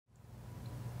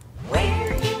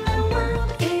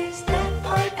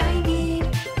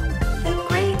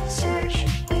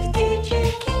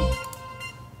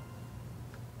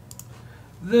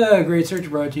The Great Search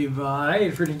brought to you by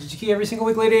for DigiKey. Every single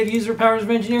week, Late 80 user powers of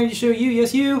engineering to show you,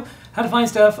 yes you, how to find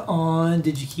stuff on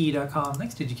digikey.com.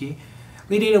 Thanks, DigiKey.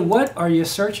 Late Ada, what are you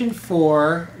searching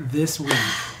for this week?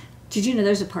 Did you know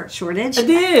there's a part shortage? I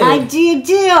did. I do.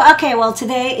 Okay, well,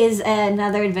 today is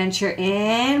another adventure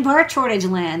in part shortage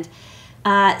land.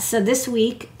 So this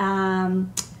week,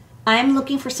 I'm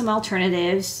looking for some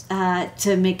alternatives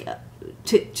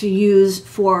to use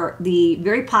for the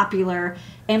very popular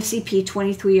MCP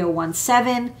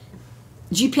 23017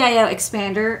 GPIO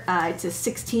expander. It's a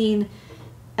 16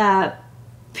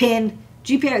 pin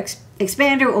GPIO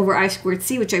expander over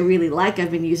I2C, which I really like.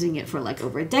 I've been using it for like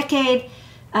over a decade,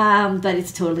 but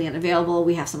it's totally unavailable.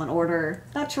 We have some on order.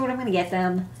 Not sure when I'm going to get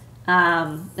them.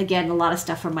 Again, a lot of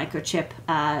stuff from Microchip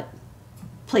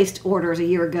placed orders a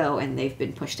year ago, and they've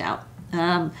been pushed out.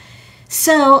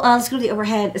 So let's go to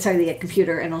the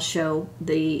computer, and I'll show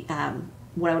the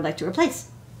what I would like to replace.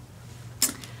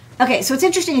 Okay, so what's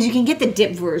interesting is you can get the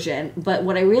dip version, but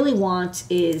what I really want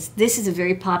is, this is a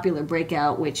very popular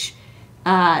breakout, which,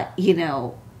 you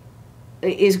know,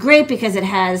 is great because it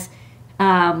has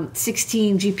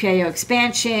 16 GPIO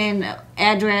expansion,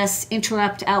 address,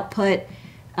 interrupt, output.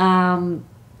 You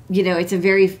know, it's a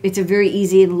very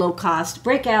easy and low cost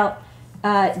breakout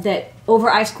that over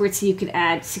I2C you can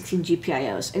add 16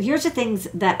 GPIOs. And here's the things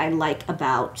that I like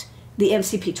about the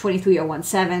MCP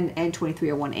 23017 and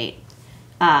 23018.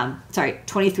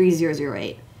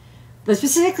 23008. But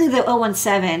specifically the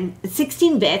 017, it's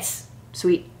 16 bits,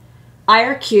 sweet.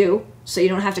 IRQ, so you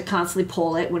don't have to constantly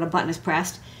pull it when a button is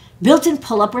pressed. Built-in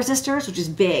pull-up resistors, which is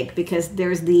big because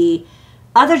there's the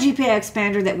other GPIO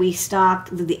expander that we stock,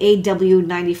 the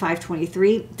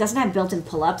AW9523, doesn't have built-in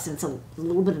pull-ups, and it's a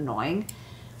little bit annoying.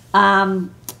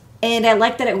 And I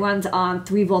like that it runs on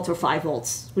 3 volts or 5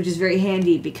 volts, which is very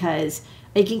handy because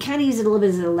you can kind of use it a little bit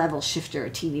as a level shifter, a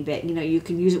teeny bit. You know, you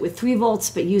can use it with 3 volts,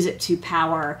 but use it to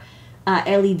power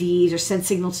LEDs or send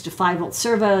signals to 5-volt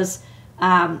servos.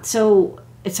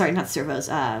 Sorry, not servos.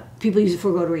 People use it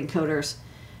for rotary encoders.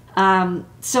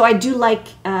 So I do like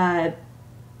the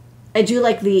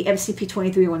MCP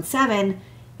 23017.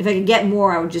 If I could get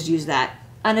more, I would just use that.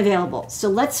 Unavailable. So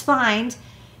let's find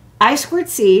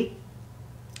I2C,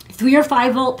 3 or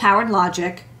 5 volt power and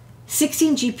logic,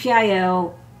 16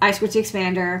 GPIO I2C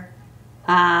expander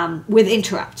with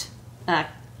interrupt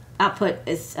output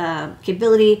is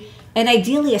capability, and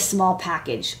ideally a small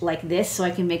package like this, so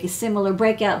I can make a similar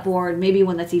breakout board, maybe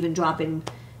one that's even drop-in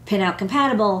pinout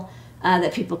compatible,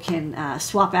 that people can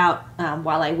swap out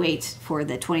while I wait for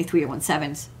the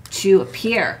 23017s to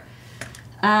appear.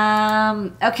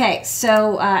 Okay,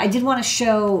 so I did want to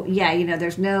show, yeah, you know,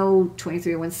 there's no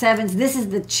 23017s. This is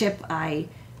the chip I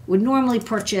would normally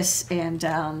purchase, and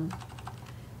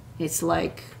it's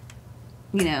like,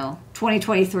 you know,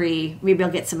 2023. Maybe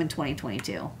I'll get some in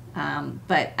 2022.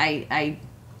 But I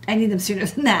need them sooner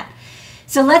than that.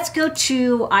 So let's go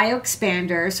to IO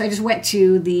Expander. So I just went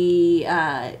to the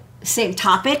same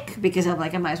topic because I'm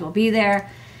like, I might as well be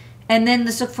there. And then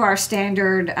let's look for our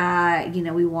standard, you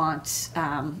know, we want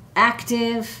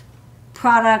active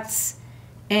products,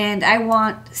 and I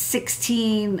want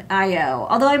 16 IO.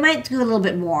 Although I might do a little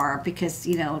bit more because,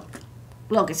 you know,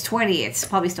 look, it's 20, it's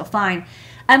probably still fine.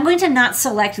 I'm going to not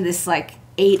select this like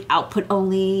 8 output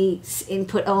only,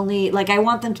 input only. Like, I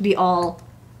want them to be all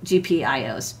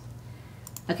GPIOs.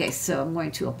 Okay, so I'm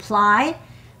going to apply.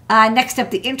 Next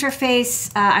up, the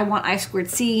interface. I want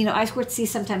I2C. You know, I2C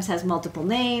sometimes has multiple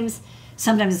names.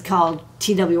 Sometimes it's called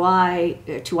TWI,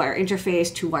 two-wire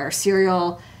interface, two-wire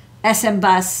serial, SM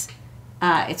bus.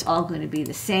 It's all going to be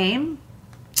the same.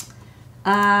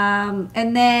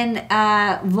 And then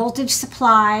voltage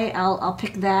supply, I'll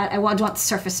pick that. I want the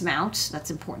surface mount.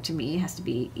 That's important to me. It has to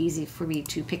be easy for me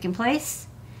to pick and place.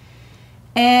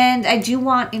 And I do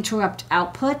want interrupt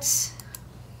outputs.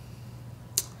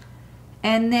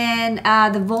 And then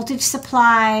the voltage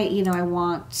supply, you know, I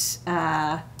want,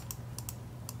 hold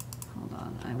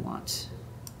on, I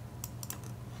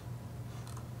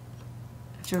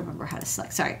have to remember how to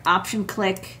select. Sorry, option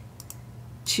click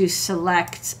to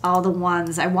select all the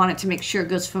ones. I want it to make sure it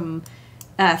goes from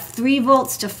 3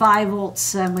 volts to 5 volts.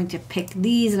 So I'm going to pick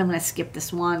these, and I'm going to skip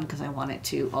this one because I want it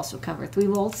to also cover 3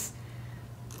 volts.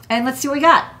 And let's see what we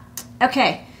got.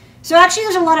 Okay. So actually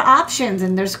there's a lot of options,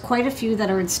 and there's quite a few that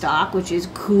are in stock, which is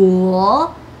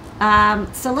cool.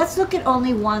 So let's look at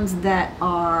only ones that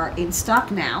are in stock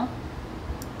now.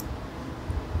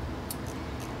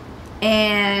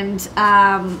 And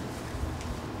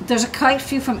there's quite a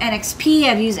few from NXP.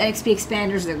 I've used NXP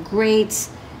expanders. They're great.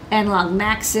 Analog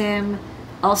Maxim,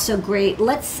 also great.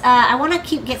 Let's, I want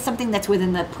to get something that's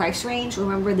within the price range.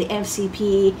 Remember, the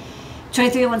MCP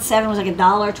 23017 was like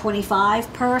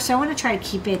 $1.25 per, so I want to try to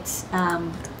keep it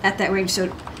at that range.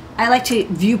 So I like to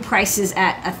view prices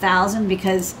at 1,000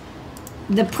 because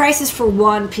the prices for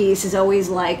one piece is always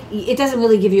like, it doesn't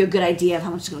really give you a good idea of how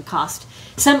much it's going to cost.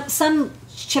 Some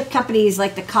chip companies,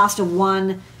 like the cost of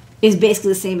one is basically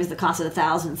the same as the cost of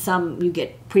 1,000. Some you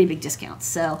get pretty big discounts.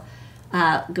 So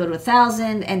go to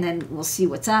 1,000 and then we'll see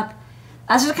what's up.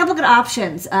 So there's a couple good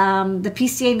options. The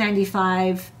PCA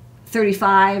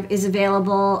 9535 is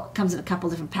available, comes in a couple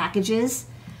different packages.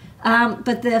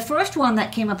 But the first one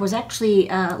that came up was actually,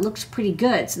 looks pretty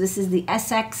good. So this is the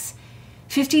SX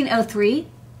 1503,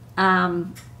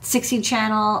 16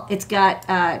 channel. It's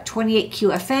got 28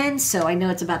 QFN, so I know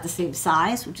it's about the same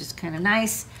size, which is kind of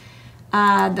nice.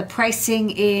 The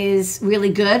pricing is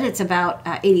really good. It's about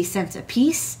 80 cents a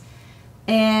piece.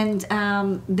 And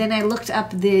then I looked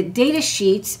up the data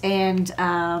sheet and,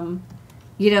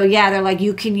 yeah, they're like,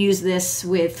 you can use this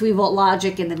with 3-volt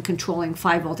logic and then controlling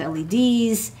 5-volt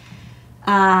LEDs.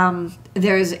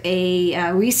 There's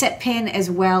a reset pin as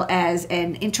well as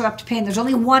an interrupt pin. There's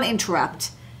only one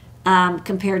interrupt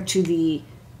compared to the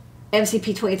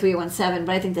MCP 23017,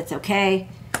 but I think that's okay.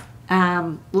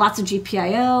 Lots of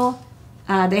GPIO.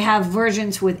 They have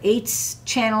versions with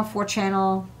 8-channel,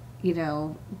 4-channel.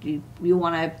 You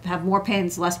want to have more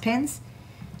pins, less pins.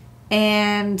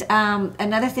 And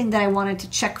another thing that I wanted to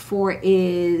check for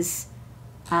is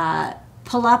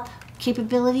pull-up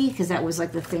capability, because that was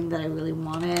like the thing that I really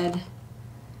wanted.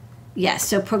 Yes,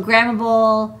 so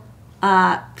programmable,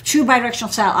 true bidirectional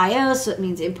style I/O, so it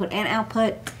means input and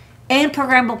output, and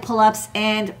programmable pull-ups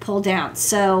and pull-downs.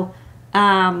 So,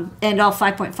 and all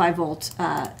 5.5 volt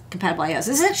compatible I/Os.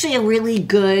 This is actually a really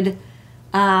good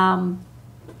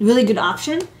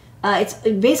option.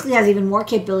 It basically has even more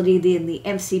capability than the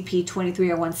MCP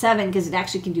 23017 because it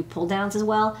actually can do pull-downs as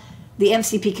well. The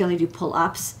MCP can only do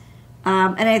pull-ups.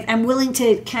 And I'm willing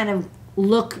to kind of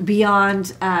look beyond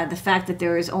the fact that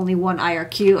there is only one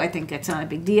IRQ. I think that's not a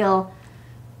big deal.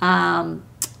 And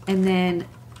then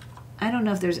I don't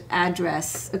know if there's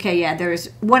address. Okay, yeah, there's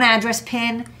one address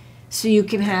pin, so you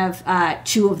can have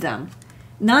 2 of them.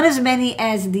 Not as many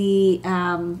as the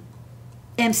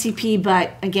MCP,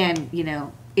 but again,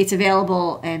 it's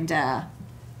available, and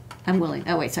I'm willing.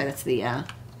 Oh wait, sorry, that's the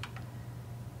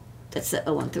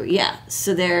 013. Yeah,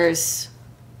 so there's.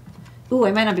 Ooh,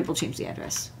 I might not be able to change the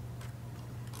address.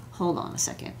 Hold on a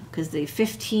second, because the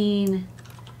SX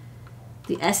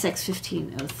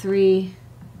 1503.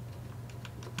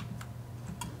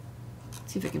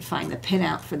 See if I can find the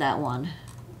pinout for that one.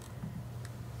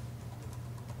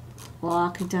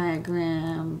 Block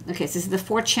diagram. Okay, so this is the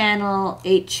 4-channel,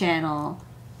 8-channel,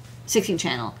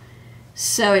 16-channel.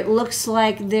 So it looks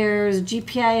like there's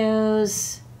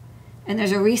GPIOs and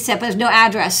there's a reset, but there's no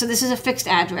address. So this is a fixed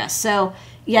address. So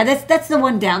yeah, that's the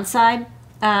one downside.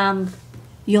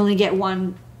 You only get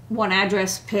one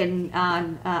address pin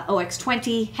on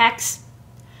OX20 hex.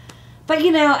 But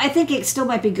I think it still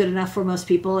might be good enough for most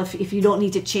people if you don't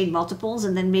need to chain multiples,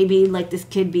 and then maybe like this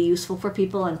could be useful for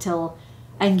people until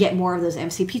I can get more of those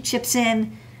MCP chips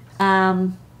in.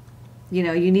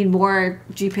 You need more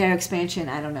GPIO expansion.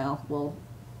 I don't know. We'll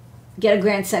get a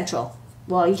Grand Central.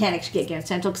 Well, you can't actually get Grand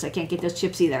Central because I can't get those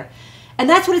chips either. And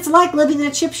that's what it's like living in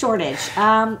a chip shortage.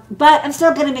 But I'm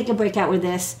still going to make a breakout with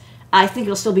this. I think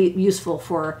it'll still be useful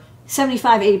for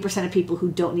 75-80% of people who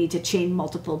don't need to chain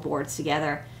multiple boards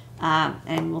together.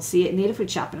 And we'll see it in Native Food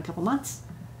Shop in a couple months.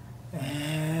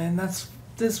 And that's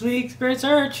this week's Great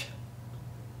Search.